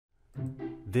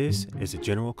This is a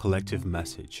general collective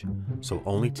message, so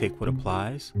only take what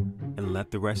applies and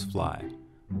let the rest fly.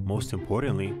 Most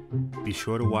importantly, be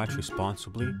sure to watch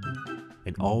responsibly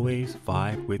and always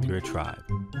vibe with your tribe.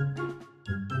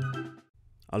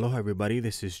 Aloha everybody,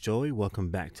 this is Joey. Welcome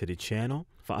back to the channel.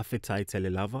 Fa'afetai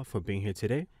telelava for being here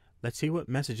today. Let's see what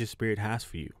messages Spirit has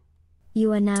for you.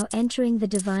 You are now entering the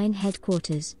divine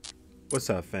headquarters. What's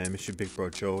up, fam? It's your big bro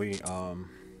Joey. I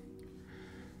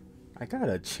got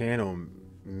a channel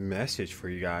message for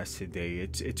you guys today.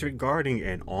 It's regarding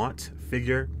an aunt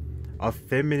figure, a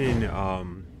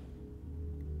feminine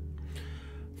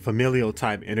familial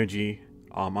type energy.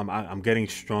 I'm getting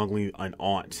strongly an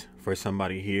aunt for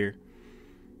somebody here.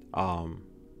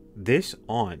 This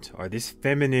aunt or this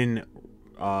feminine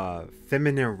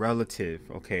relative,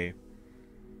 okay,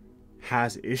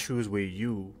 has issues with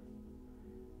you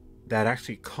that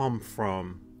actually come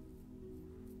from,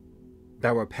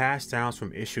 that were passed down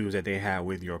from issues that they had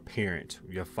with your parent,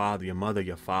 your father, your mother,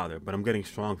 your father. But I'm getting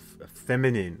strong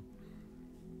feminine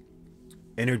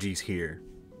energies here.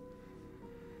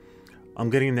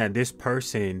 I'm getting that this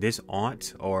person, this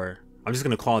aunt, or I'm just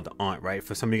going to call it the aunt, right?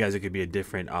 For some of you guys, it could be a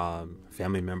different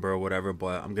family member or whatever,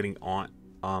 but I'm getting aunt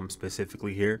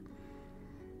specifically here.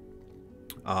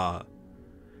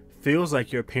 Feels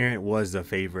like your parent was the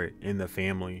favorite in the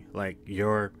family. Like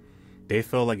they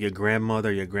feel like your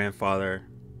grandmother, your grandfather,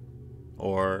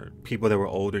 or people that were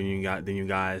older than you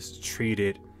guys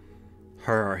treated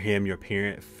her or him, your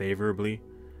parent, favorably.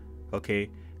 Okay,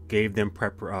 gave them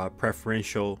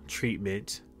preferential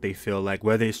treatment. They feel like,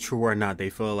 whether it's true or not, they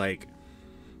feel like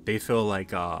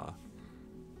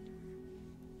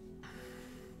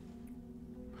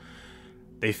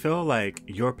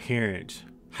your parent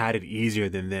had it easier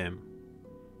than them.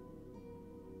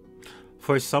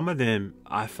 For some of them,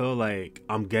 I feel like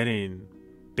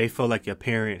they feel like your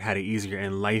parent had it easier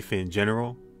in life in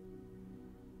general.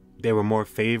 They were more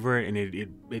favored, and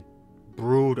it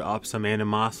brewed up some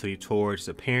animosity towards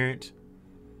the parent,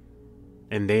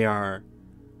 and they are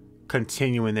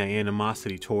continuing that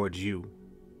animosity towards you.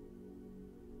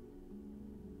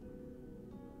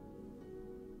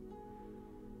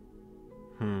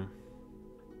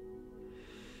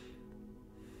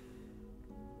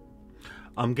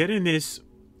 I'm getting this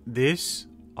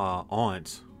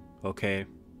aunt, okay?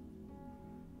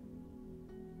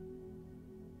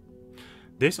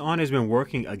 This aunt has been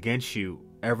working against you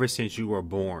ever since you were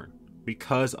born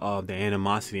because of the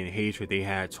animosity and hatred they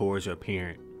had towards your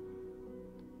parent.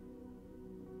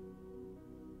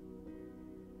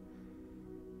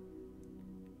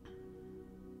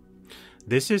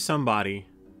 This is somebody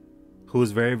who's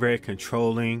very, very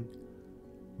controlling,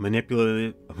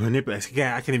 manipulative.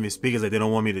 Yeah, I can't even speak. It's like they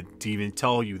don't want me to even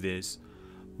tell you this.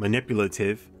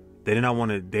 Manipulative. They do not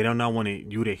want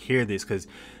you to hear this, because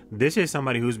this is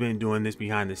somebody who's been doing this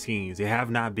behind the scenes. They have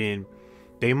not been.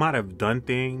 They might have done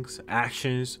things,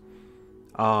 actions.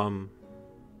 I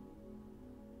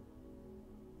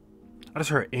just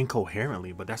heard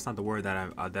incoherently, but that's not the word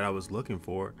that I was looking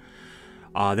for.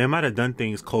 They might have done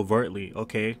things covertly,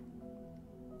 okay,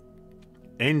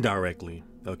 indirectly,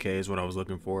 okay, is what I was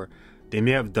looking for. They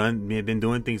may have been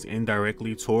doing things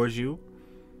indirectly towards you,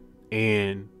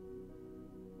 and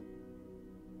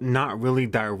not really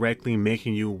directly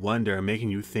making you wonder, making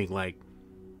you think like,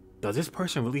 does this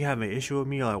person really have an issue with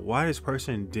me? Like, why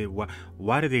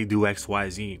did they do X, Y,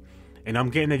 Z? And I'm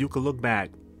getting that you could look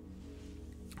back,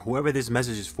 whoever this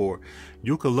message is for,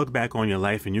 you could look back on your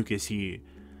life and you can see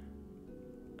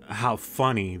how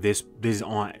funny this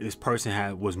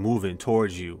person was moving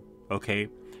towards you. Okay,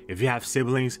 if you have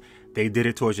siblings, they did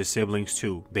it towards your siblings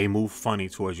too. They moved funny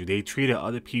towards you. They treated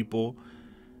other people,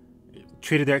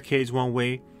 treated their kids one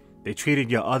way. They treated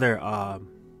your other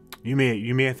you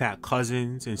may have had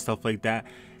cousins and stuff like that.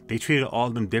 They treated all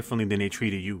of them differently than they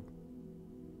treated you.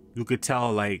 You could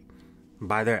tell, like,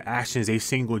 by their actions, they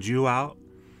singled you out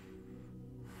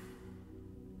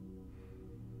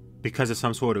because of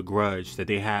some sort of grudge that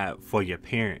they had for your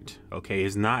parent. Okay,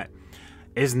 it's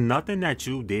nothing that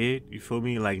you did, you feel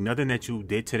me? Like, nothing that you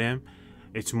did to them.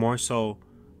 It's more so,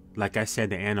 like I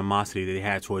said, the animosity that they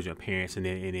had towards your parents, and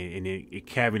it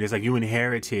carried. It's like you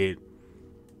inherited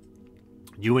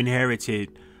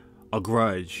a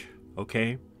grudge.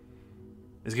 Okay,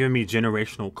 it's giving me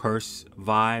generational curse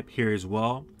vibe here as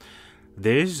well.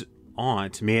 This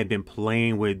aunt may have been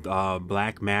playing with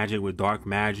black magic, with dark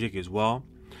magic as well,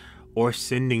 or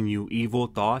sending you evil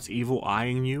thoughts, evil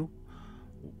eyeing you.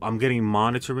 I'm getting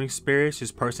monitoring spirits.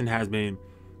 This person has been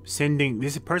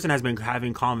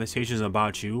having conversations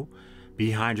about you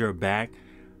behind your back,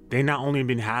 they not only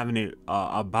been having it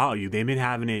about you, they've been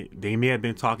having it, they may have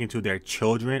been talking to their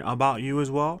children about you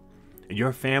as well,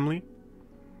 your family.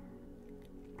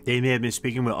 They may have been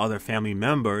speaking with other family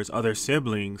members, other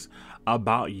siblings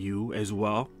about you as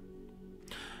well.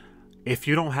 If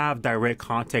you don't have direct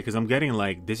contact, because I'm getting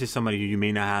like, this is somebody you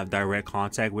may not have direct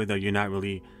contact with, or you're not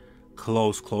really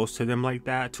close to them like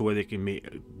that, to where they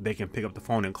can pick up the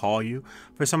phone and call you.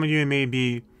 For some of you, it may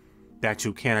be that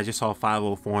you can. I just saw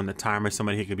 504 on the timer.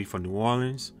 Somebody here could be from New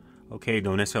Orleans. Okay,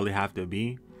 don't necessarily have to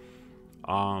be.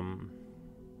 But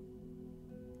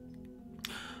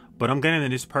I'm getting that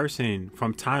this person,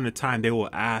 from time to time, they will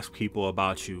ask people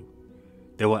about you.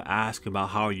 They will ask about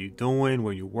how are you doing,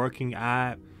 where you're working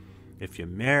at, if you're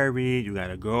married, you got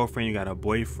a girlfriend, you got a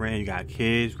boyfriend, you got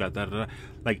kids, you got da-da-da.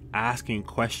 Like asking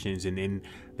questions, and then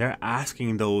they're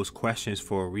asking those questions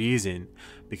for a reason,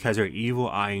 because they're evil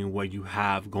eyeing what you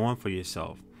have going for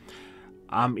yourself.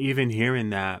 I'm even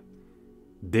hearing that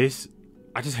this,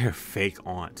 I just hear fake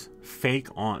aunt. Fake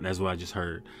aunt, that's what I just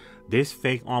heard. This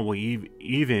fake aunt will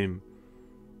even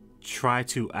try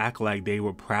to act like they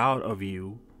were proud of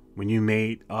you when you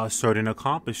made certain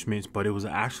accomplishments, but it was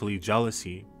actually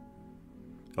jealousy.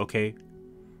 Okay?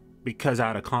 Because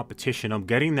out of competition, I'm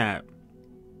getting that,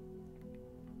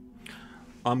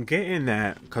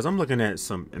 because I'm looking at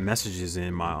some messages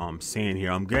in my saying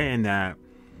here. I'm getting that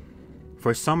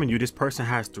for some of you, this person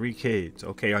has 3 kids,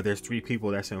 okay? Or there's 3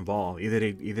 people that's involved. Either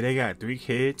they got 3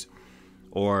 kids,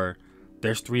 or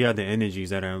there's 3 other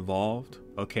energies that are involved,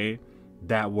 okay,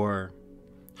 that were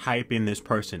hyping this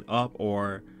person up,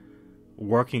 or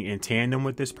working in tandem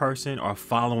with this person, or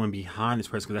following behind this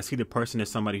person. Because I see the person as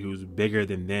somebody who's bigger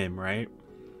than them, right?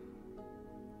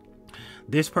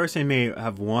 This person may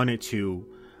have wanted to,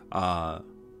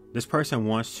 this person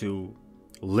wants to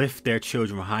lift their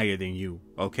children higher than you,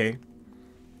 okay?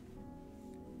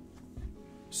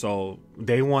 So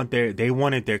they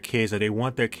wanted their kids, or they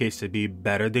want their kids to be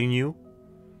better than you,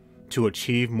 to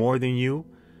achieve more than you,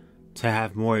 to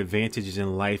have more advantages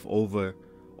in life over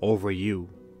you.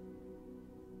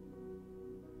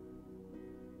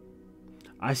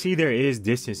 I see there is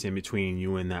distance in between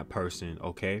you and that person,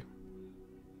 okay?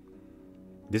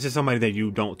 This is somebody that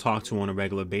you don't talk to on a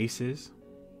regular basis.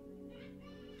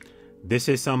 This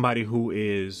is somebody who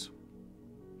is,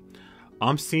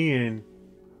 I'm seeing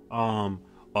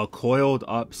a coiled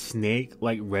up snake,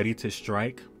 like ready to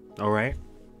strike, all right?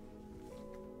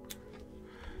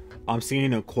 I'm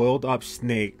seeing a coiled up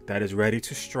snake that is ready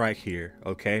to strike here,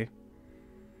 okay?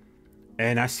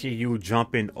 And I see you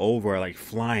jumping over, like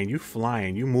flying, you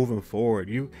moving forward.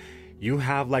 You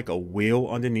have like a wheel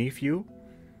underneath you,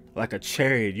 like a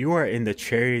chariot. You are in the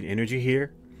chariot energy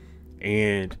here.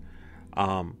 And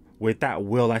with that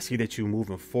wheel, I see that you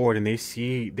moving forward, and they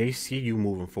see you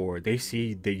moving forward. They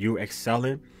see that you're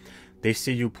excelling. They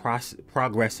see you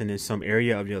progressing in some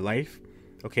area of your life.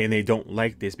 Okay, and they don't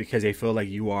like this because they feel like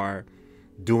you are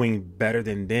doing better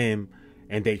than them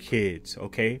and their kids,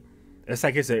 okay? It's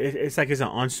like it's an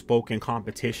unspoken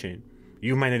competition.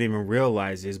 You might not even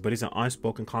realize this, but it's an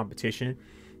unspoken competition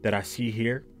that I see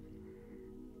here.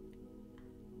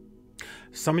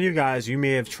 Some of you guys, you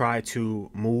may have tried to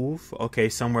move, okay,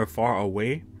 somewhere far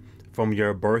away from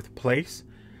your birthplace.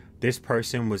 This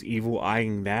person was evil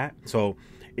eyeing that. So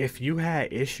if you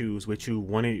had issues with you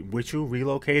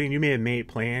relocating, you may have made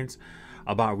plans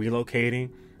about relocating,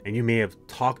 and you may have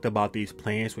talked about these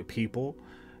plans with people,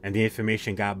 and the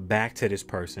information got back to this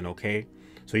person, okay?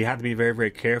 So you have to be very,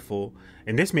 very careful.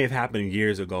 And this may have happened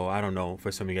years ago. I don't know.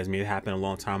 For some of you guys, it may have happened a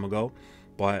long time ago,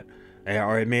 but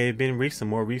or it may have been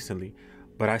more recently.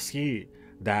 But I see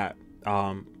that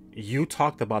you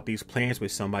talked about these plans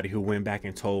with somebody who went back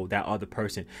and told that other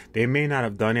person. They may not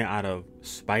have done it out of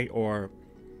spite or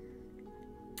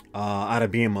out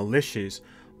of being malicious,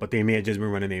 but they may have just been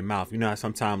running their mouth. You know,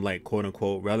 sometimes like quote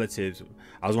unquote relatives,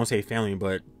 I was gonna say family,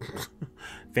 but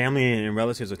family and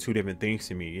relatives are 2 different things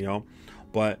to me, you know.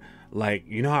 But like,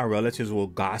 you know how relatives will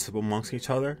gossip amongst each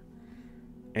other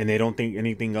and they don't think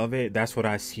anything of it? That's what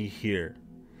I see here.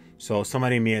 So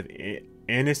somebody may have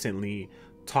innocently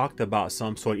talked about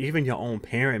some sort, even your own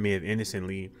parent may have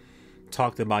innocently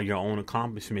talked about your own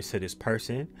accomplishments to this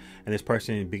person, and this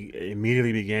person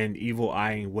immediately began evil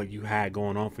eyeing what you had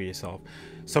going on for yourself.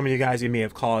 Some of you guys, it may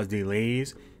have caused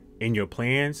delays in your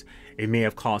plans. It may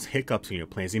have caused hiccups in your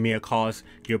plans. It may have caused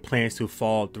your plans to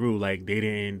fall through, like they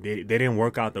didn't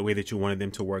work out the way that you wanted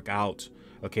them to work out,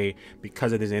 okay,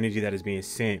 because of this energy that is being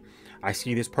sent. I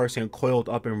see this person coiled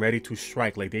up and ready to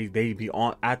strike, like they be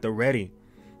on at the ready.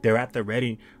 They're at the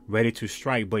ready to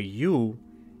strike. But you,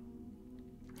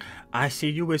 I see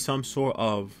you with some sort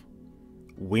of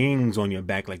wings on your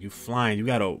back, like you flying. You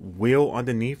got a wheel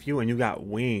underneath you and you got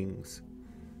wings.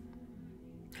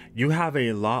 You have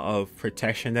a lot of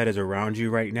protection that is around you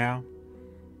right now.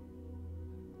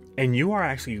 And you are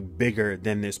actually bigger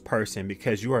than this person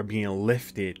because you are being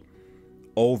lifted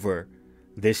over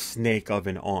this snake of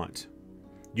an aunt.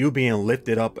 You being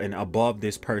lifted up and above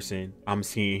this person I'm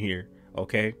seeing here,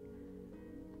 okay?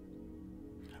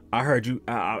 I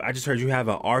just heard you have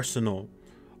an arsenal,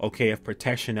 okay, of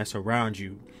protection that's around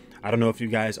you. I don't know if you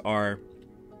guys are,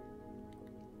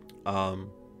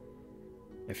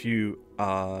 if you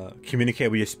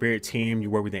communicate with your spirit team, you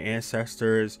work with the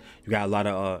ancestors, you got a lot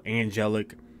of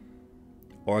angelic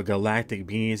or galactic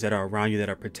beings that are around you that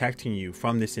are protecting you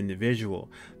from this individual.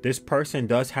 This person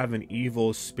does have an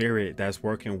evil spirit that's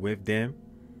working with them.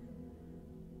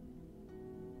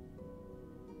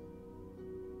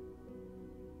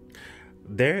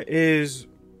 There's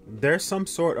some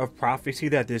sort of prophecy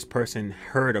that this person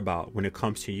heard about when it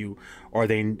comes to you, or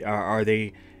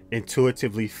they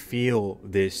intuitively feel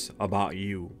this about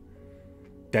you,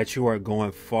 that you are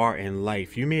going far in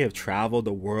life. You may have traveled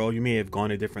the world, you may have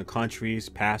gone to different countries,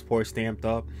 passport stamped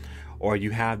up, or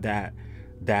you have the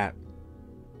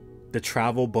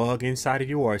travel bug inside of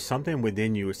you, or something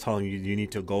within you is telling you you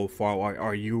need to go far,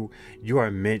 or you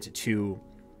are meant to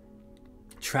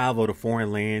travel to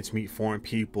foreign lands, meet foreign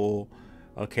people,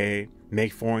 okay,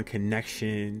 make foreign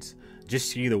connections,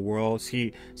 just see the world,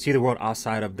 see the world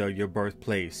outside of your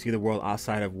birthplace, see the world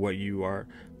outside of what you are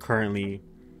currently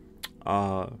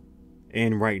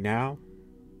in right now.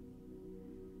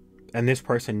 And this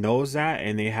person knows that,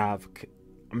 and they have,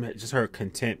 I just heard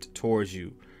contempt towards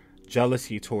you,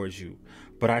 jealousy towards you.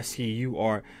 But I see you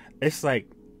are, it's like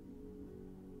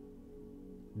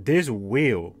this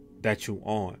wheel that you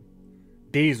on,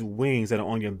 these wings that are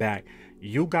on your back,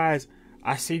 you guys,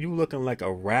 I see you looking like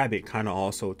a rabbit kind of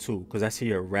also too, because I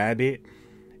see a rabbit.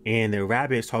 And the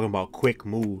rabbit is talking about quick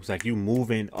moves, like you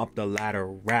moving up the ladder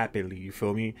rapidly, you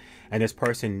feel me? And this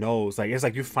person knows, like, it's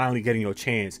like you finally getting your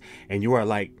chance, and you are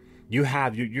like, you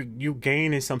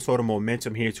gaining some sort of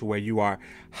momentum here to where you are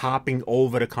hopping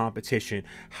over the competition,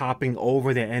 hopping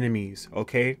over the enemies,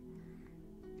 okay?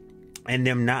 And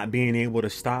them not being able to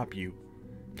stop you.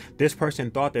 This person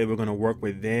thought they were going to work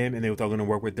with them, and they thought going to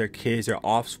work with their kids, their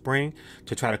offspring,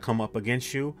 to try to come up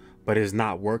against you, but it's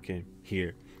not working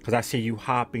here. Because I see you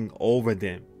hopping over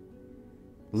them.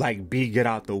 Like, B, get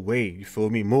out the way. You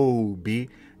feel me? Move, B.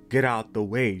 Get out the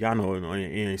way. Y'all know it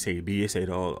ain't say B, it say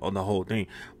the whole thing.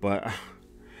 But,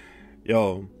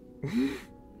 yo.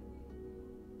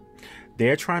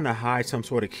 They're trying to hide some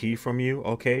sort of key from you,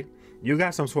 okay? You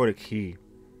got some sort of key.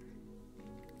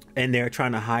 And they're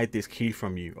trying to hide this key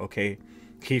from you, okay?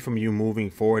 Key from you moving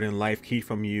forward in life. Key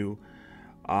from you.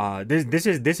 This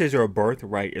is your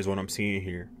birthright is what I'm seeing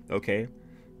here, okay?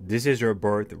 This is your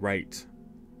birthright.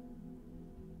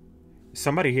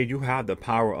 Somebody here, you have the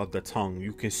power of the tongue.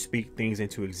 You can speak things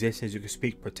into existence. You can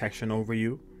speak protection over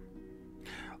you.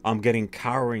 I'm getting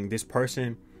cowering. This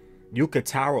person, you could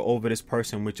tower over this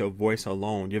person with your voice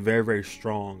alone. You're very, very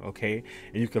strong, okay?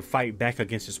 And you can fight back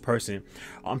against this person.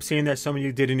 I'm seeing that some of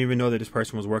you didn't even know that this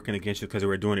person was working against you because they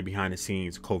were doing it behind the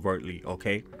scenes, covertly,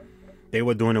 okay? They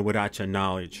were doing it without your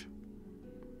knowledge.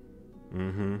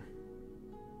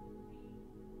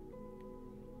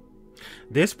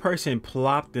 This person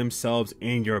plopped themselves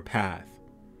in your path.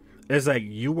 It's like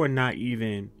you were not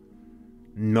even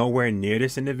nowhere near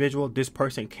this individual. This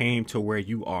person came to where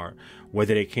you are,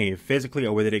 whether they came physically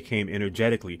or whether they came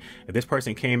energetically. If this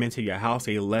person came into your house,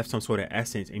 they left some sort of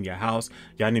essence in your house.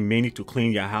 Y'all may need to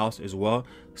clean your house as well.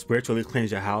 Spiritually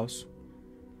cleanse your house.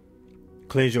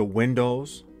 Cleanse your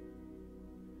windows.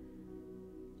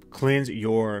 Cleanse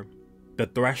the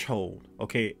threshold,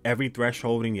 okay? Every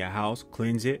threshold in your house,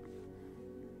 cleanse it.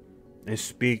 And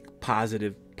speak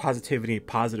positivity,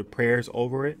 positive prayers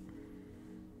over it.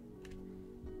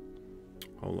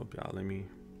 Hold up, y'all. Let me.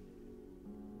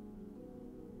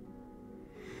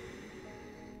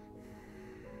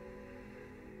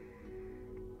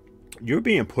 You're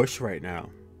being pushed right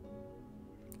now.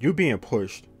 You're being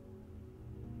pushed.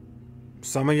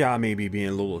 Some of y'all may be being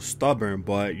a little stubborn,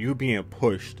 but you're being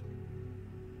pushed.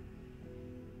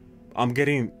 I'm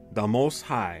getting the Most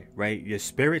High, right? Your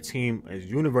spirit team, as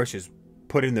universe, is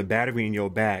putting the battery in your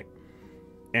back,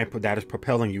 and that is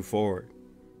propelling you forward.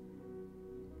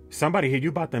 Somebody here, you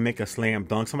about to make a slam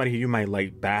dunk. Somebody here, you might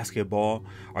like basketball,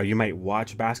 or you might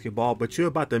watch basketball, but you're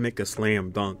about to make a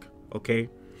slam dunk, okay?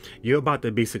 You're about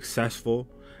to be successful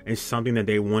in something that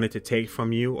they wanted to take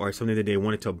from you, or something that they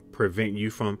wanted to prevent you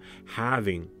from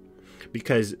having.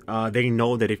 Because they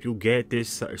know that if you get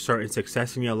this certain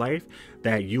success in your life,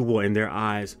 that you will, in their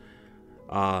eyes,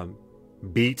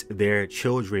 beat their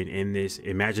children in this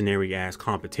imaginary ass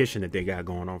competition that they got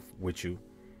going on with you.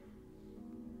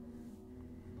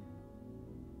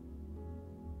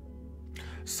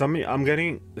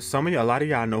 A lot of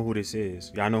y'all know who this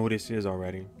is. Y'all know who this is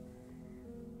already.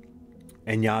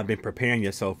 And y'all been preparing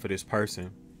yourself for this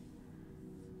person.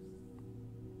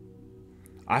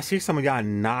 I see some of y'all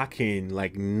knocking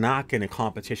the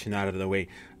competition out of the way,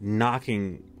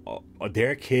 knocking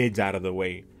their kids out of the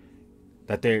way.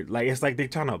 That they're like, it's like they're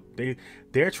trying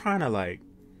to like,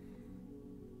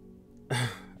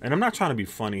 and I'm not trying to be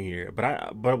funny here,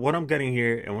 but what I'm getting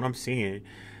here and what I'm seeing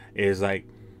is like,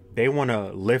 they want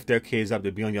to lift their kids up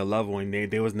to be on your level, and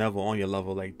they was never on your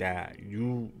level like that.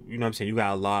 You know what I'm saying? You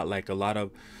got a lot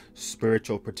of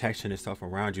spiritual protection and stuff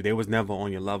around you. They was never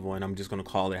on your level, and I'm just going to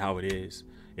call it how it is.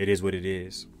 It is what it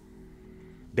is.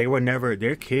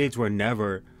 Their kids were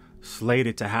never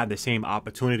slated to have the same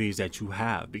opportunities that you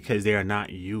have because they are not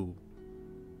you.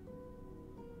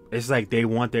 It's like they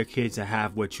want their kids to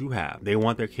have what you have. They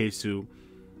want their kids to,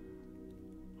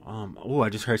 I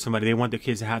just heard somebody, they want their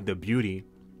kids to have the beauty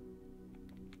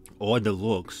or the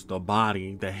looks, the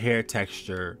body, the hair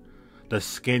texture, the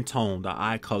skin tone, the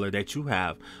eye color that you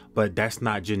have, but that's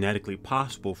not genetically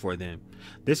possible for them.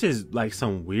 This is like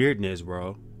some weirdness,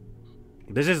 bro.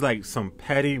 This is like some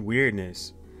petty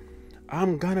weirdness.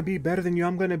 I'm gonna be better than you.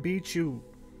 I'm gonna beat you.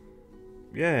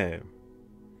 Yeah.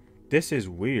 This is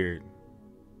weird.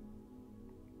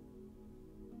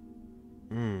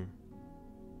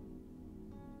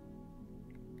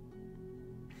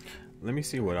 Let me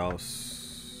see what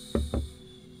else.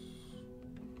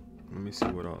 Let me see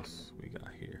what else we got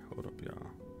here. Hold up, y'all.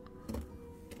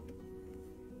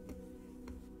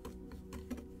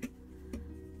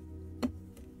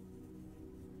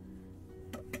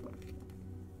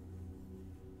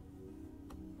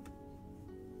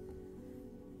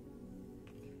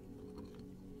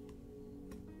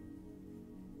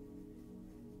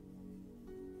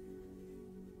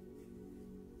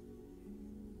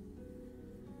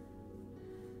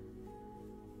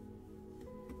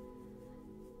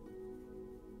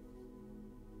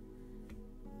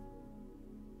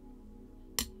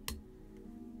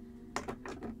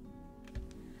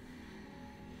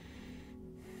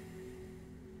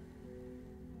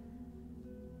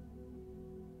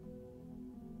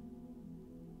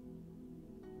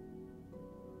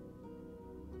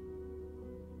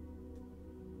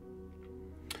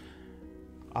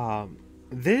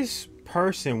 This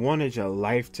person wanted your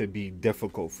life to be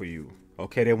difficult for you.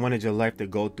 Okay, they wanted your life to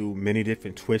go through many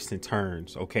different twists and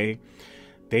turns. Okay,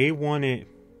 they wanted.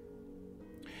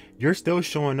 You're still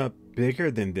showing up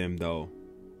bigger than them, though,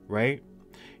 right?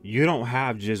 You don't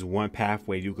have just one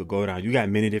pathway you could go down. You got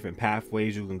many different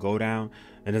pathways you can go down,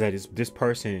 and it's like this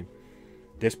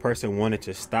person wanted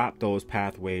to stop those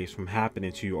pathways from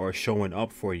happening to you or showing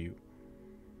up for you.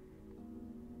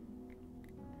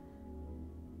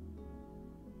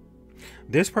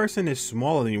 This person is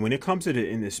smaller than you. When it comes to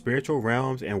in the spiritual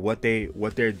realms and what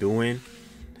they're doing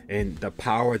and the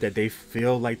power that they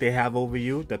feel like they have over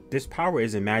you, that this power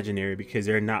is imaginary because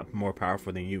they're not more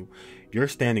powerful than you. You're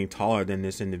standing taller than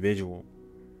this individual.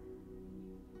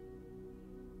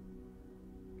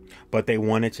 But they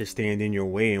wanted to stand in your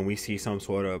way, and we see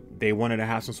they wanted to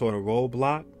have some sort of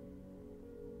roadblock.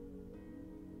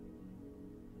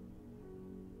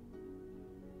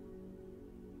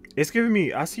 It's giving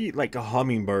me, I see like a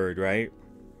hummingbird, right?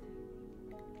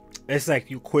 It's like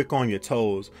you quick on your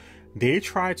toes. They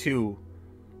try to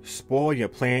spoil your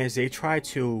plans. They try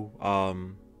to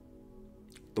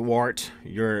thwart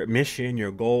your mission,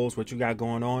 your goals, what you got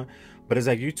going on. But it's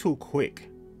like you too quick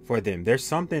for them. There's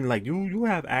something like you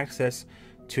have access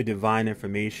to divine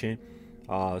information,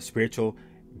 spiritual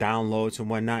downloads and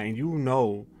whatnot, and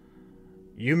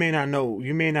you may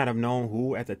not have known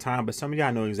who at the time, but some of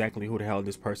y'all know exactly who the hell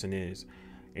this person is.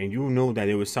 And you knew that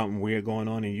there was something weird going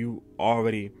on, and you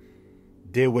already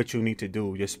did what you need to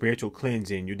do. Your spiritual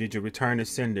cleansing, you did your return to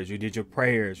senders, you did your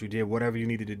prayers, you did whatever you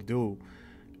needed to do,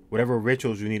 whatever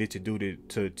rituals you needed to do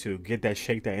to get that,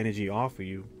 shake that energy off of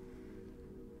you.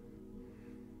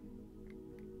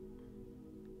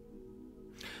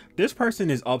 This person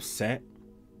is upset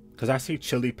because I see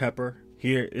chili pepper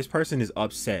here. This person is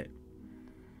upset,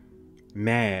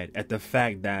 mad at the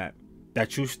fact that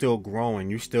you're still growing.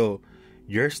 You're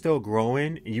still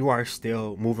growing. You are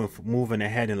still moving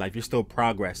ahead in life. You're still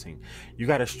progressing. You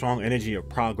got a strong energy of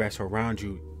progress around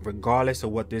you, regardless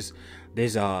of what this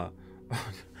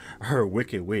her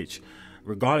wicked witch,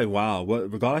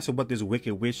 regardless of what this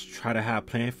wicked witch try to have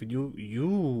planned for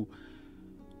you.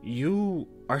 You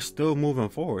are still moving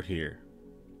forward here.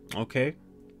 Okay,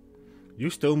 You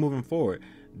still moving forward.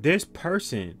 This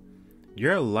person,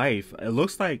 your life, it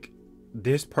looks like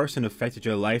this person affected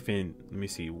your life in, let me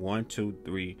see, 1, 2,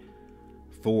 3,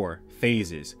 4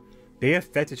 phases. They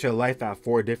affected your life at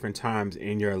 4 different times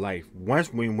in your life.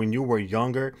 Once when you were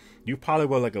younger, you probably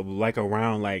were like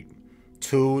around like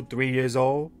 2, 3 years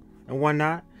old and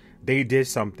whatnot. They did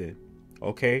something,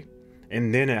 okay?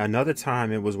 And then another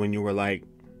time, it was when you were like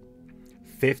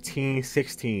 15,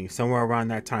 16, somewhere around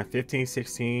that time, 15,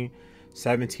 16,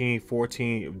 17,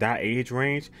 14, that age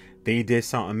range, they did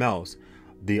something else.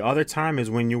 The other time is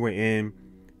when you were in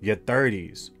your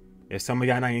 30s. If some of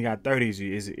y'all not even got 30s,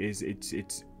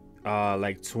 it's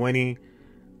like 20,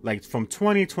 like from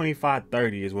 20, 25,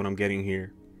 30 is what I'm getting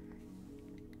here.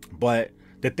 But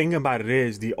the thing about it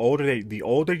is, the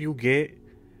older you get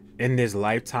in this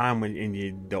lifetime,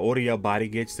 the older your body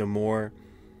gets, the more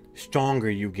stronger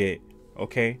you get.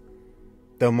 Okay,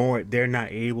 the more they're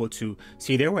not able to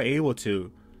see. They were able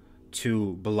to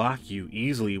block you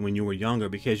easily when you were younger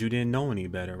because you didn't know any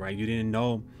better, right? You didn't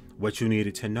know what you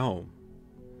needed to know.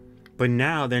 But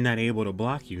now they're not able to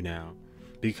block you now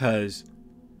because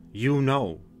you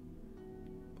know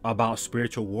about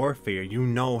spiritual warfare. You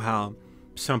know how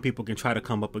some people can try to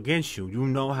come up against you. You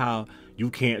know how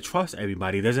you can't trust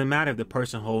everybody. It doesn't matter if the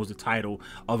person holds the title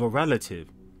of a relative.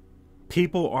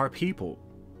 People are people.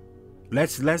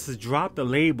 Let's drop the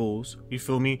labels. You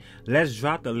feel me? Let's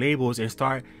drop the labels and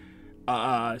start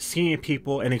seeing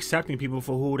people and accepting people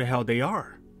for who the hell they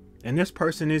are. And this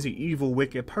person is an evil,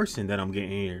 wicked person that I'm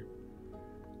getting here.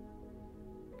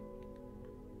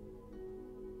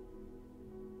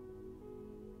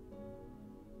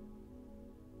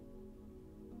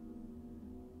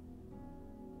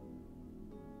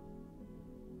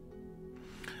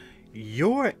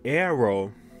 Your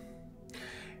arrow,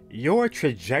 your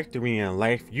trajectory in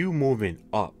life, you moving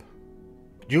up.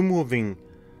 You moving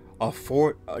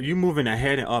you moving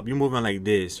ahead and up. You moving like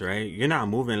this, right? You're not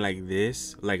moving like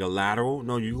this, like a lateral.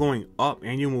 No, you're going up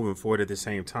and you're moving forward at the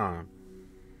same time.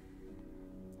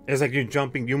 It's like you're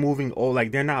jumping, you're moving. Oh,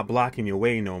 like they're not blocking your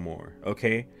way no more.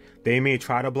 Okay, they may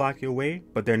try to block your way,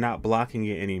 but they're not blocking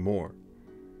it anymore.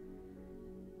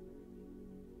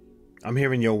 I'm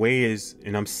hearing your way is,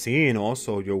 and I'm seeing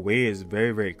also your way is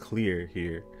very, very clear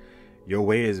here. Your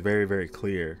way is very, very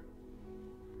clear.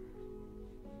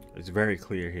 It's very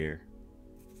clear here.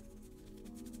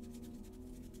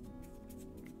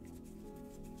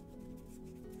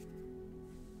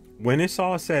 When it's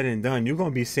all said and done, you're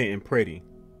going to be sitting pretty,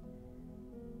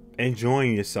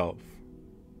 enjoying yourself,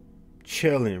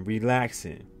 chilling,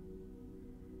 relaxing,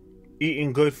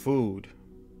 eating good food.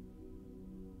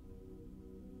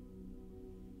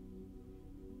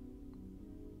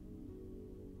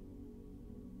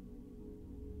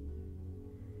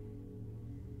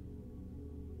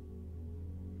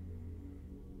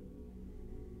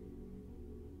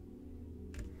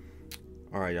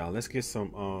 All right, y'all, let's get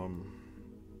some,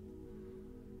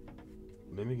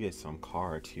 let me get some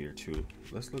cards here too.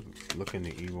 Let's look in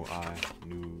the Evil Eye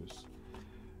News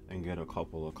and get a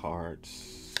couple of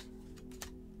cards.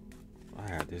 I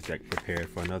had this deck prepared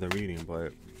for another reading,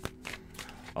 but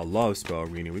a love spell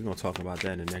reading. We're gonna talk about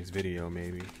that in the next video,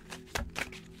 maybe.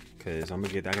 Cause I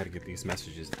gotta get these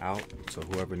messages out, so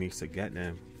whoever needs to get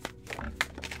them.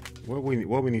 What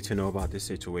we need to know about this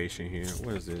situation here.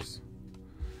 What is this?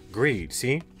 Greed,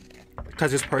 see?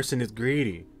 Because this person is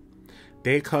greedy.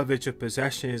 They covet your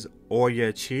possessions or your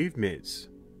achievements.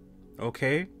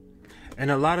 Okay? And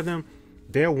a lot of them,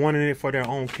 they're wanting it for their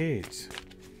own kids.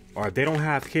 Or if they don't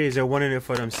have kids, they're wanting it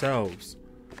for themselves.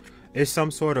 It's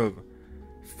some sort of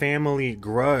family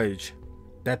grudge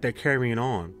that they're carrying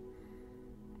on.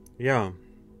 Yeah.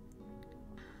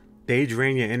 They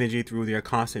drain your energy through their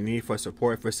constant need for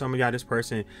support. For some of y'all, this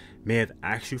person may have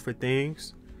asked you for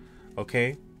things.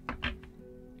 Okay?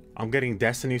 I'm getting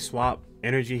destiny swap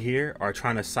energy here, or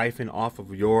trying to siphon off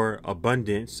of your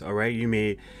abundance. All right, you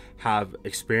may have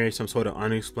experienced some sort of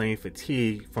unexplained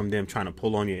fatigue from them trying to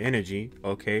pull on your energy.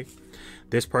 Okay,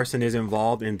 this person is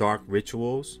involved in dark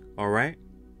rituals. All right,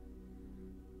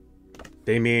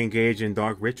 they may engage in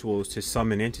dark rituals to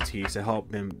summon entities to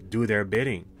help them do their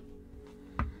bidding.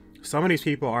 Some of these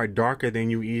people are darker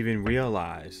than you even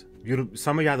realize.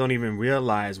 Some of y'all don't even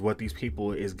realize what these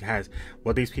people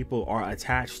are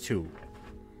attached to,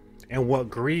 and what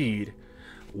greed,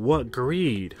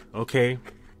 okay,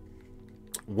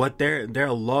 what their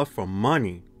love for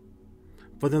money,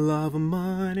 for the love of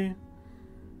money.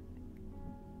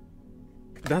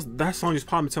 That song just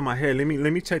popped into my head. Let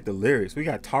me check the lyrics. We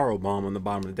got Taro Bomb on the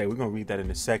bottom of the day. We're gonna read that in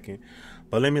a second,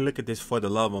 but let me look at this. For the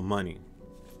love of money.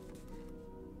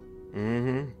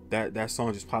 That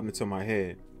song just popped into my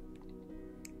head.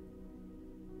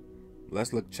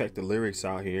 let's check the lyrics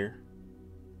out here.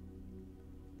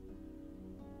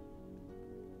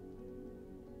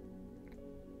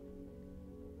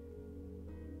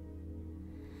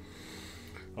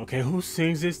 Okay, who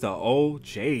sings this? The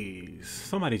OJs.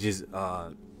 Somebody just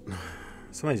was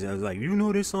like, you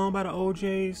know this song by the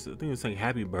OJs? I think it's like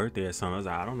Happy Birthday or something. I was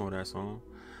like, I don't know that song.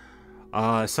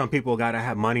 Some people gotta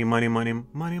have money. Some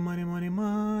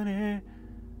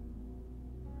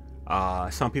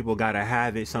people gotta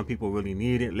have it. Some people really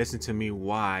need it. Listen to me.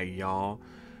 Why, y'all?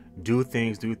 Do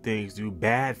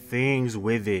bad things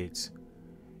with it.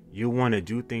 You want to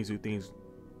do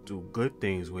good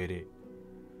things with it.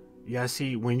 Yeah,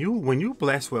 see, when you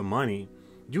blessed with money,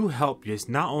 you help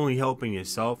not only helping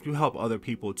yourself, you help other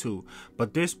people too.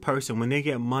 But this person, when they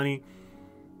get money,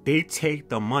 they take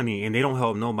the money and they don't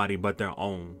help nobody but their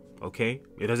own. Okay?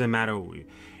 It doesn't matter.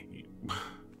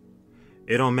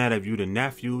 It don't matter if you the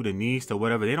nephew, the niece, or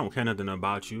whatever. They don't care nothing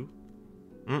about you.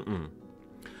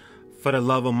 For the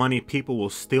love of money, people will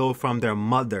steal from their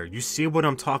mother. You see what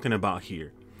I'm talking about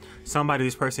here?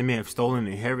 This person may have stolen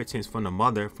inheritance from the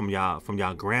mother, from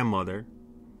y'all grandmother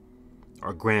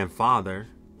or grandfather,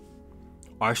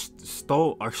 or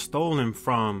stolen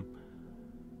from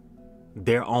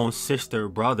their own sister,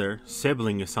 brother,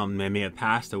 sibling, or something that may have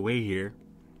passed away here.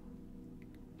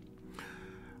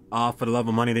 For the love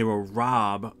of money, they will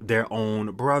rob their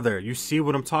own brother. You see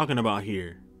what I'm talking about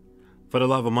here? For the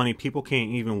love of money, people can't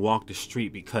even walk the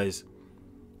street because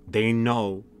they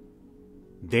know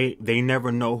they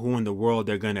never know who in the world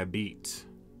they're gonna beat.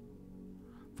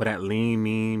 For that lean,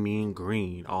 mean,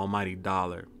 green, almighty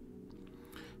dollar.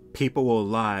 People will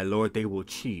lie, Lord, they will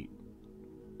cheat.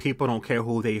 People don't care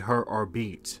who they hurt or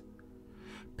beat.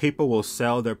 People will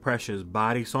sell their precious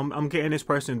body. So I'm getting this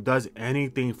person does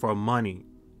anything for money.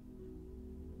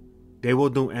 They will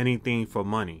do anything for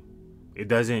money. It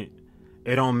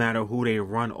don't matter who they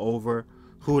run over,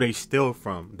 who they steal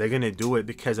from. They're going to do it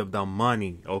because of the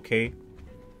money, okay?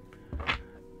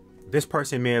 This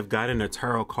person may have gotten a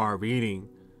tarot card reading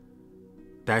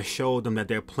that showed them that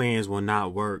their plans will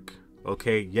not work,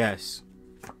 okay? Yes.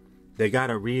 They got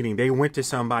a reading. They went to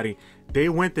somebody. This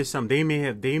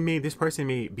person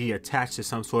may be attached to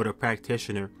some sort of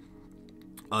practitioner,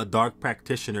 a dark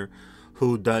practitioner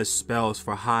who does spells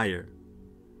for hire.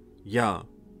 Yeah.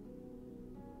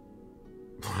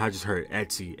 I just heard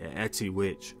Etsy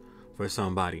witch for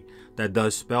somebody that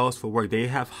does spells for work. They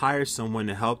have hired someone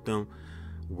to help them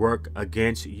work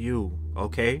against you,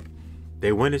 okay?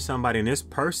 They went to somebody, and this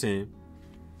person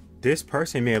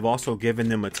may have also given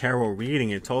them a tarot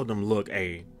reading and told them, look,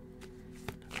 hey,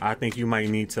 I think you might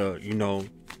need to, you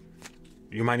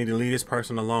might need to leave this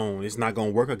person alone. It's not going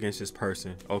to work against this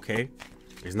person, okay?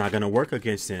 It's not going to work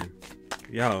against them.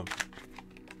 Yo,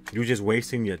 you're just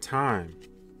wasting your time.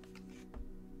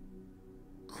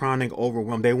 Chronic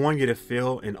overwhelm. They want you to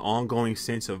feel an ongoing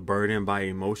sense of burden by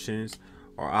emotions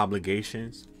or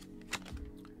obligations.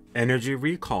 Energy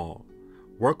recall.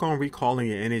 Work on recalling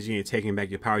your energy and taking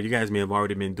back your power. You guys may have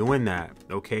already been doing that,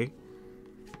 okay?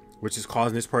 Which is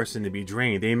causing this person to be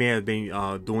drained. They may have been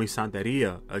doing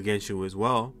Santeria against you as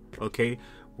well, okay?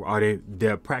 Or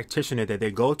their practitioner that they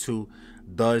go to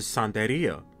does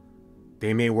Santeria.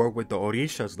 They may work with the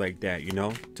Orishas like that,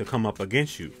 to come up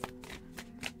against you.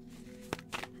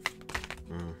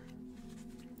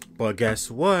 But guess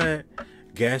what?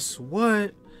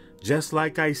 Just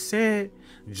like I said,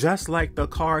 just like the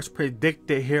cards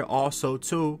predicted here also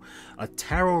too, a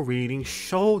tarot reading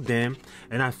showed them,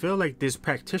 and I feel like this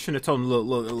practitioner told them,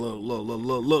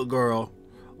 look girl,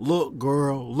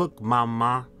 look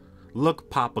mama, look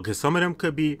papa, because some of them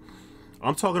could be,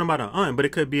 I'm talking about an aunt, but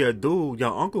it could be a dude.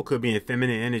 Your uncle could be in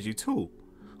feminine energy too.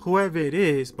 Whoever it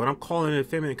is, but I'm calling it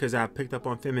feminine because I picked up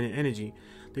on feminine energy.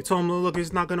 They told him, look,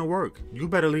 it's not going to work. You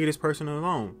better leave this person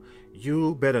alone.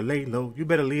 You better lay low. You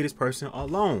better leave this person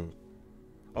alone.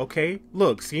 Okay?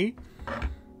 Look, see?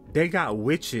 They got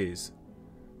witches,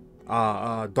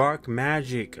 dark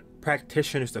magic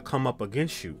practitioners to come up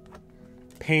against you.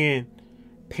 Paying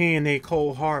their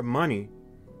cold hard money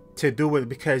to do it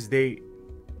because they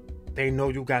know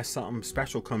you got something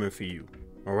special coming for you.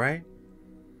 All right?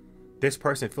 This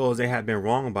person feels they have been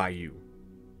wronged by you.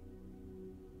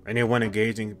 And they want to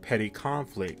engage in petty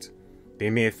conflict.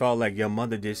 They may have felt like your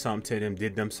mother did something to them,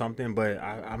 did them something, but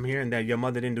I'm hearing that your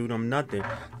mother didn't do them nothing.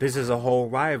 This is a whole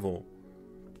rival.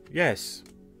 Yes.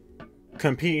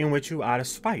 Competing with you out of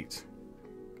spite.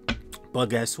 But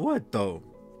guess what, though?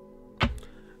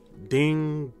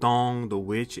 Ding dong, the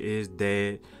witch is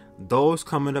dead. Those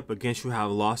coming up against you have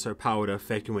lost their power to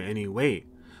affect you in any way.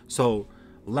 So,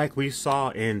 like we saw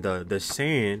in the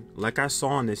sand, like I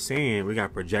saw in the sand, we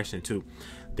got projection too.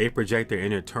 They project their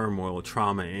inner turmoil,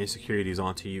 trauma, and insecurities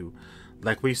onto you.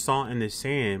 Like we saw in the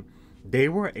sand, they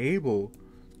were able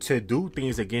to do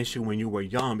things against you when you were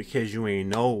young because you ain't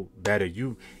know better.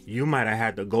 You might have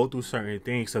had to go through certain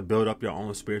things to build up your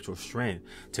own spiritual strength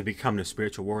to become the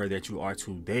spiritual warrior that you are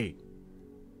today.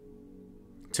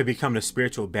 To become the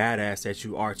spiritual badass that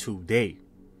you are today.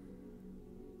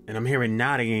 And I'm hearing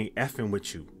now they ain't effing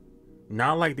with you.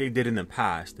 Not like they did in the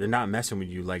past. They're not messing with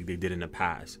you like they did in the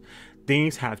past.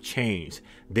 Things have changed.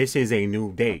 This is a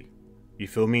new day. You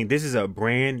feel me? This is a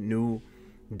brand new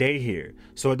day here.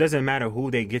 So it doesn't matter who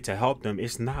they get to help them.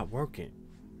 It's not working.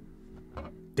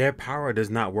 Their power does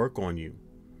not work on you.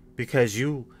 Because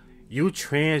you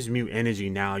transmute energy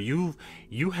now. You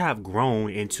have grown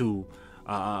into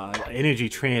energy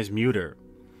transmuter.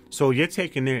 So you're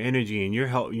taking their energy and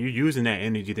you're using that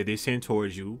energy that they send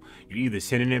towards you. You're either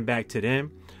sending it back to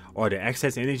them, or the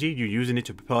excess energy, you're using it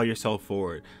to propel yourself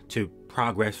forward, to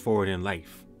progress forward in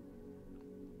life.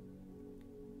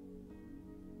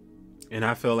 And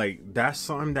I feel like that's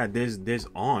something that this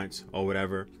aunt or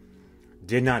whatever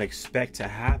did not expect to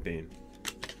happen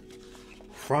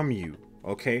from you.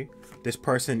 Okay, this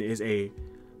person is a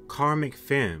karmic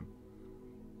femme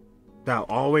that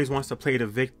always wants to play the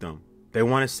victim. They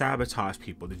want to sabotage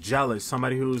people. The jealous,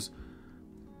 somebody who's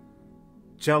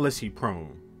jealousy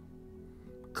prone,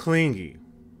 clingy,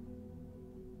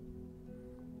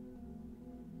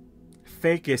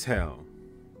 fake as hell.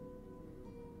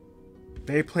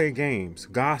 They play games,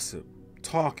 gossip,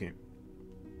 talking.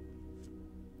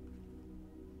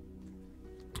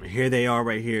 Here they are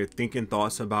right here thinking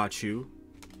thoughts about you.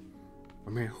 I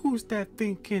mean, who's that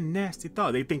thinking nasty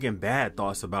thought? They thinking bad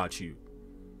thoughts about you.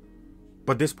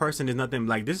 But this person is nothing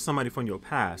like, this is somebody from your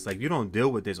past. Like, you don't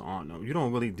deal with this aunt. No, you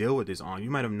don't really deal with this aunt.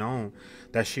 You might have known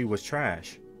that she was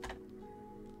trash.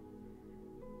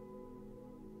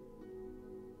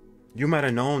 You might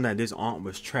have known that this aunt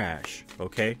was trash.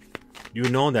 Okay? You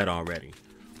know that already.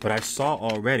 But I saw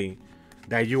already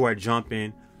that you are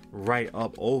jumping right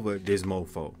up over this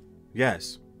mofo.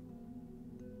 Yes.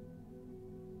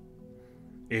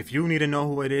 If you need to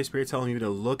know who it is, Spirit telling you to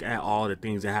look at all the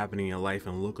things that happen in your life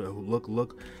and look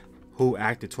who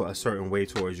acted to a certain way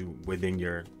towards you within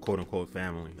your quote unquote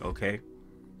family. Okay.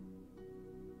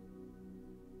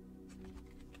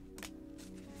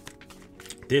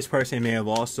 This person may have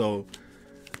also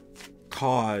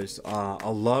caused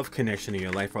a love connection in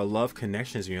your life, or love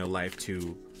connections in your life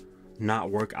to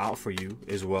not work out for you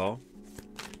as well.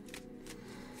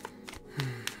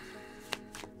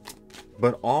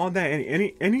 But all that,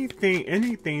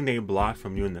 anything they blocked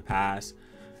from you in the past,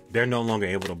 they're no longer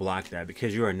able to block that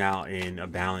because you are now in a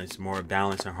balance, more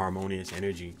balanced and harmonious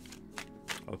energy.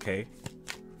 Okay?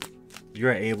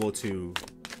 You're able to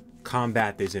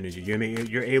combat this energy.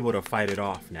 You're able to fight it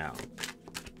off now.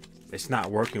 It's not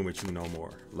working with you no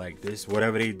more. Like this,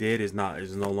 whatever they did is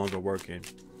no longer working.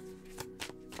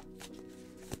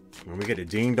 When we get a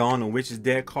ding dong on which is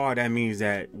dead card, that means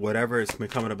that whatever has been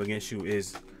coming up against you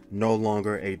is no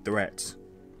longer a threat.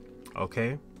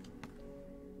 Okay?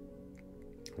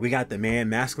 We got the man,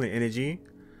 masculine energy.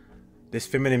 This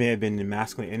feminine may have been the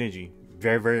masculine energy.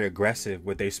 Very, very aggressive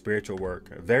with their spiritual work.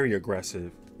 Very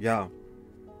aggressive. Yeah.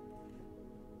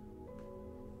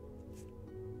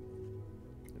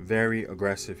 Very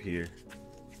aggressive here.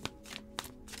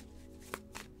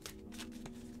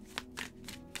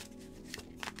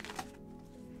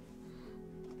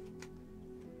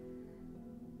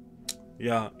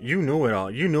 Yeah, you knew it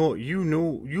all.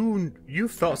 You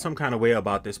felt some kind of way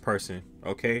about this person,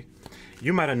 okay?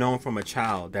 You might have known from a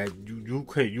child that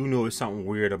you knew it was something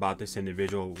weird about this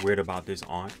individual, weird about this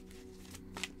aunt,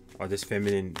 or this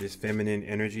feminine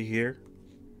energy here.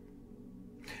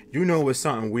 You know it was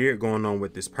something weird going on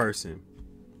with this person.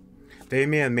 They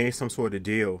may have made some sort of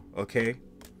deal, okay?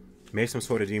 Made some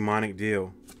sort of demonic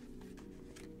deal.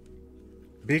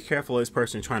 Be careful of this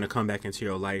person trying to come back into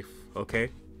your life,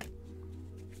 okay?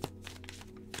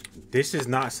 This is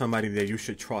not somebody that you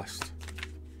should trust.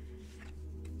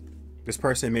 This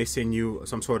person may send you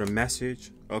some sort of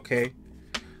message, okay?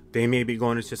 They may be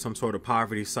going into some sort of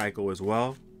poverty cycle as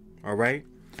well, all right?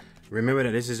 Remember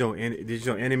that this is your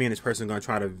enemy, and this person is going to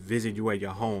try to visit you at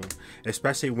your home,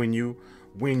 especially when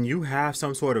you have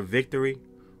some sort of victory.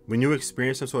 When you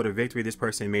experience some sort of victory, this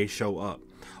person may show up,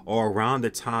 or around the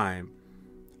time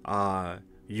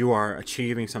you are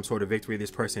achieving some sort of victory, this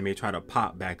person may try to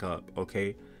pop back up,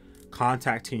 okay?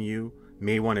 Contacting you,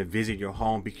 may want to visit your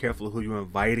home. Be careful of who you're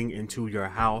inviting into your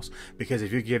house, because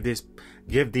if you give these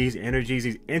energies,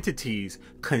 these entities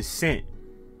consent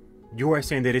You are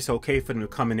saying that it's okay for them to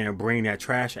come in there and bring that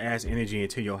trash ass energy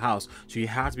into your house. So you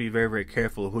have to be very, very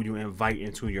careful of who you invite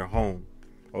into your home.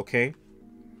 Okay?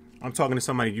 I'm talking to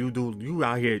somebody, you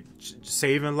out here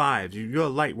saving lives. You're a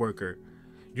light worker.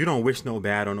 You don't wish no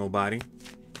bad on nobody.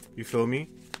 You feel me?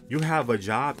 You have a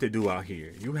job to do out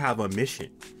here. You have a mission.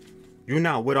 You're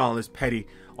not with all this petty,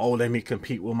 oh, let me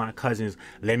compete with my cousins.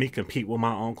 Let me compete with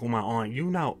my uncle, my aunt. You're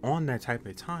not on that type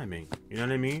of timing. You know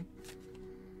what I mean?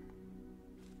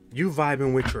 You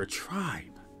vibing with your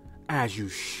tribe, as you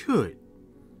should.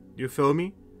 You feel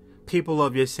me? People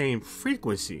of your same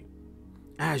frequency,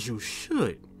 as you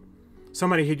should.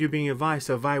 Somebody here, you being advised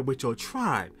to vibe with your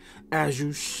tribe, as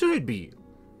you should be.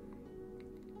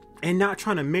 And not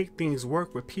trying to make things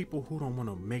work with people who don't want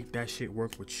to make that shit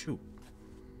work with you.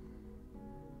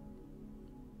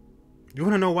 You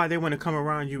want to know why they want to come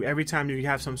around you every time you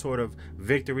have some sort of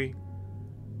victory?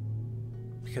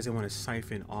 Because they want to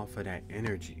siphon off of that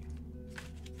energy.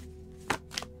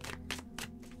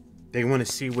 They want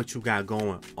to see what you got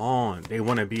going on. They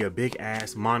want to be a big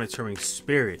ass monitoring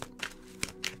spirit.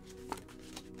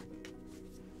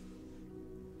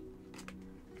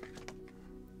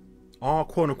 All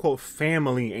quote unquote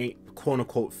family ain't quote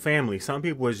unquote family. Some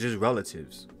people is just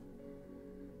relatives.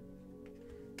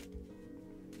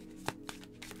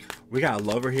 We got a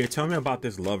lover here. Tell me about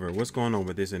this lover. What's going on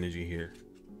with this energy here?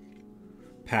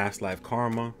 Past life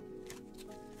karma.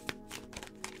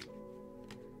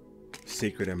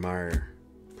 Secret admirer.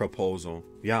 Proposal.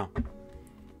 Yeah.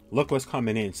 Look what's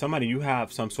coming in. Somebody, you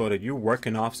have some sort of, you're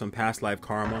working off some past life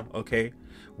karma, okay,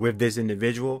 with this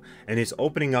individual, and it's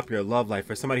opening up your love life.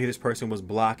 For somebody, this person was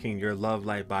blocking your love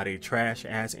life by their trash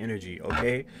ass energy,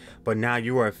 okay? But now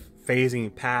you are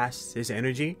phasing past this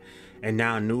energy, and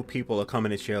now new people are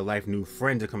coming into your life, new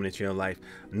friends are coming into your life,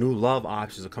 new love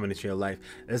options are coming into your life.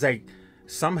 It's like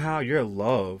somehow your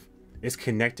love is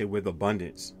connected with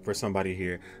abundance for somebody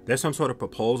here. There's some sort of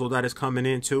proposal that is coming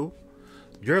in too.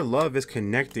 Your love is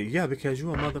connected, yeah, because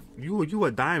you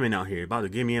a diamond out here. About to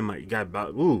give me in my, you got about,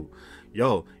 ooh,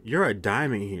 yo, you're a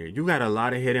diamond here. You got a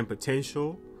lot of hidden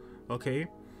potential, okay,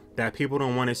 that people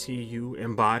don't want to see you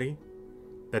embody,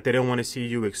 that they don't want to see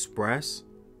you express.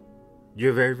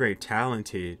 You're very, very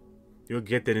talented. You're a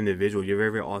gifted individual. You're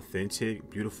very, very authentic,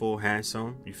 beautiful,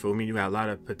 handsome. You feel me? You got a lot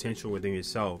of potential within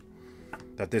yourself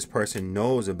that this person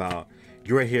knows about.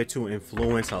 You're here to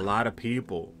influence a lot of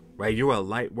people, right? You're a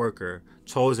light worker,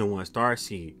 chosen one,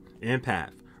 starseed,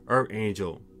 empath, earth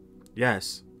angel.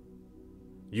 Yes,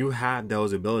 you have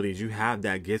those abilities. You have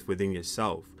that gift within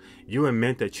yourself. You are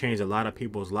meant to change a lot of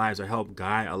people's lives or help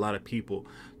guide a lot of people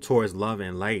towards love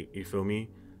and light. You feel me?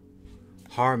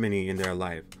 Harmony in their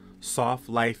life. Soft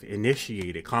life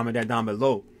initiated. Comment that down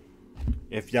below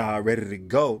if y'all are ready to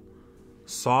go.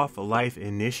 Soft life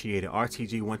initiated.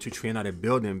 RTG 123 out of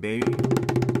building, baby.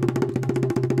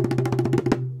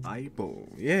 Aibo.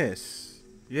 Yes.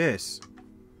 Yes.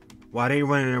 While they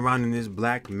running around in this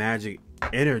black magic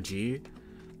energy,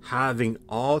 having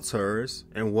altars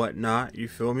and whatnot, you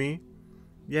feel me?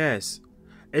 Yes.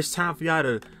 It's time for y'all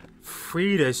to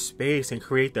free the space and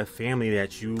create the family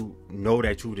that you know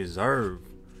that you deserve,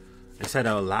 instead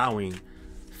of allowing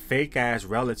fake ass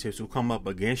relatives who come up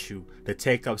against you to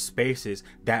take up spaces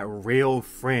that real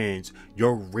friends,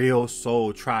 your real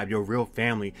soul tribe, your real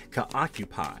family can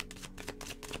occupy.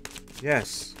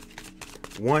 Yes.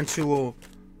 One will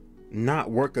not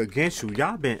work against you.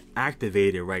 Y'all been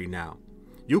activated right now.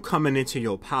 You coming into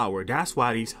your power. That's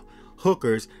why these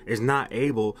hookers is not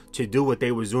able to do what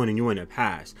they was doing in you in the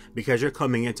past, because you're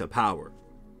coming into power.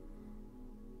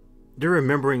 You're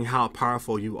remembering how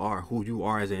powerful you are, who you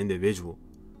are as an individual,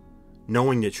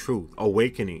 knowing the truth,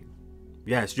 awakening.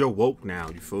 Yes, you're woke now.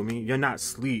 You feel me? You're not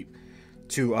asleep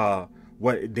to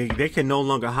what they can no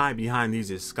longer hide behind these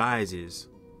disguises.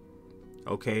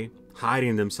 Okay,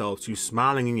 hiding themselves. You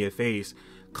smiling in your face,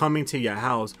 coming to your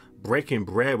house, breaking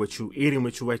bread with you, eating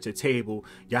with you at your table.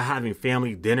 Y'all having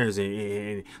family dinners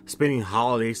and spending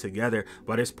holidays together,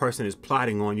 but this person is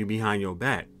plotting on you behind your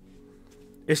back.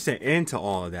 It's the end to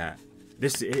all of that.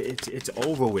 It's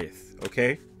over with,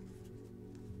 okay?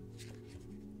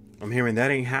 I'm hearing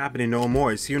that ain't happening no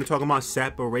more. See, I'm talking about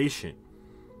separation.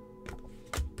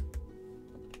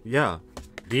 Yeah,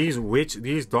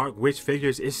 these dark witch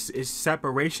figures, it's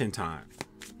separation time.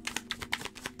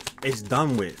 It's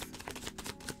done with.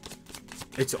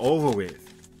 It's over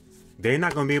with. They're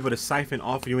not going to be able to siphon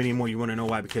off of you anymore. You want to know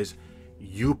why? Because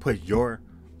you put your...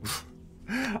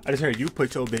 I just heard you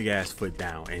put your big ass foot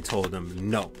down and told them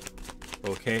no.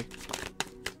 Okay?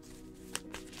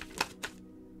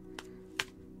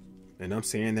 And I'm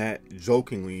saying that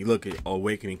jokingly. Look at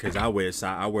awakening, because I wear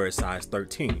a size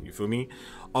 13. You feel me?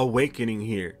 Awakening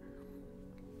here.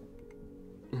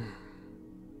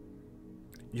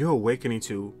 You're awakening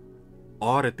to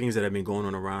all the things that have been going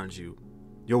on around you.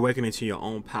 You're awakening to your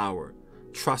own power.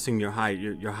 Trusting your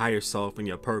higher self and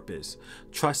your purpose.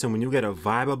 Trusting when you get a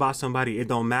vibe about somebody, it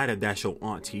don't matter if that's your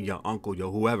auntie, your uncle,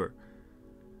 your whoever.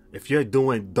 If you're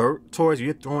doing dirt towards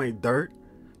you,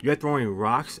 you're throwing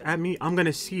rocks at me, I'm going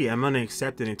to see it. I'm going to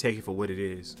accept it and take it for what it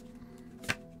is.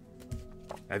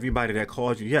 Everybody that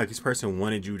called you, yeah, this person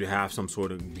wanted you to have some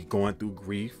sort of be going through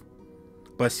grief.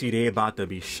 But see, they about to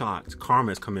be shocked.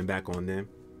 Karma's coming back on them.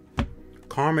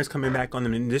 Karma's coming back on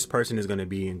them, and this person is going to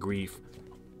be in grief.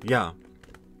 Yeah.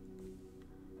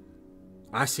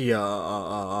 I see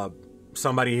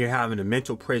somebody here having a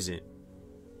mental prison.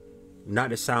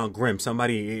 Not to sound grim.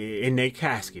 Somebody in their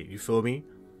casket. You feel me?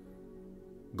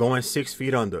 Going 6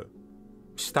 feet under.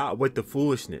 Stop with the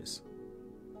foolishness.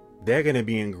 They're gonna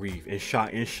be in grief and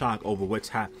shock over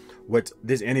what's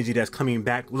this energy that's coming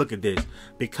back. Look at this,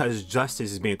 because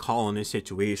justice is being called in this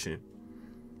situation.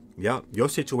 Yep, your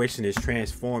situation is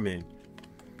transforming.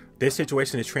 This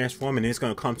situation is transforming, and it's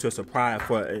gonna come to a surprise.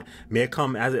 It may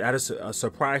come as a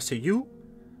surprise to you,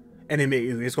 and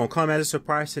it's gonna come as a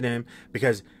surprise to them,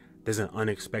 because there's an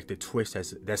unexpected twist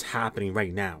that's happening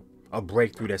right now. A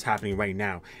breakthrough that's happening right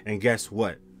now. And guess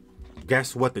what?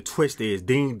 Guess what the twist is?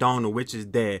 Ding dong, the witch is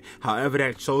dead. However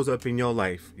that shows up in your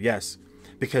life. Yes.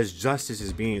 Because justice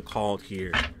is being called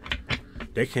here.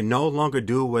 They can no longer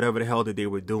do whatever the hell that they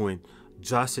were doing.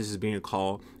 Justice is being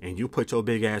called, and you put your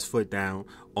big ass foot down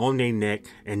on their neck,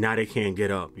 and now they can't get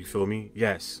up. You feel me?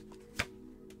 Yes.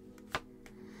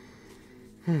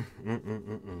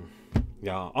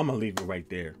 Y'all, I'm gonna leave it right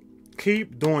there.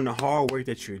 Keep doing the hard work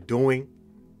that you're doing.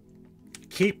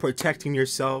 Keep protecting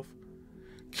yourself.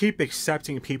 Keep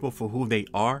accepting people for who they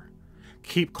are.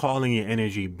 Keep calling your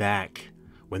energy back.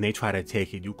 When they try to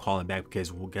take it, you call it back,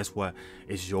 because, well, guess what?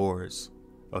 It's yours.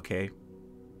 Okay?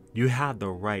 You have the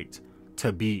right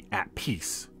to be at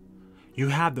peace. You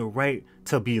have the right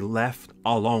to be left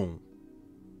alone.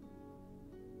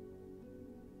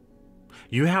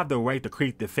 You have the right to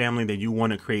create the family that you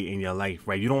want to create in your life,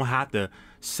 right? You don't have to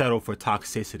settle for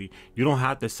toxicity. You don't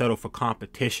have to settle for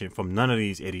competition from none of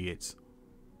these idiots.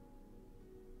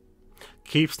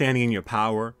 Keep standing in your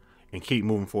power and keep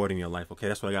moving forward in your life, okay?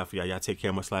 That's what I got for y'all. Y'all take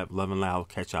care. Much love and loud.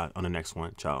 Catch y'all on the next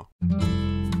one. Ciao.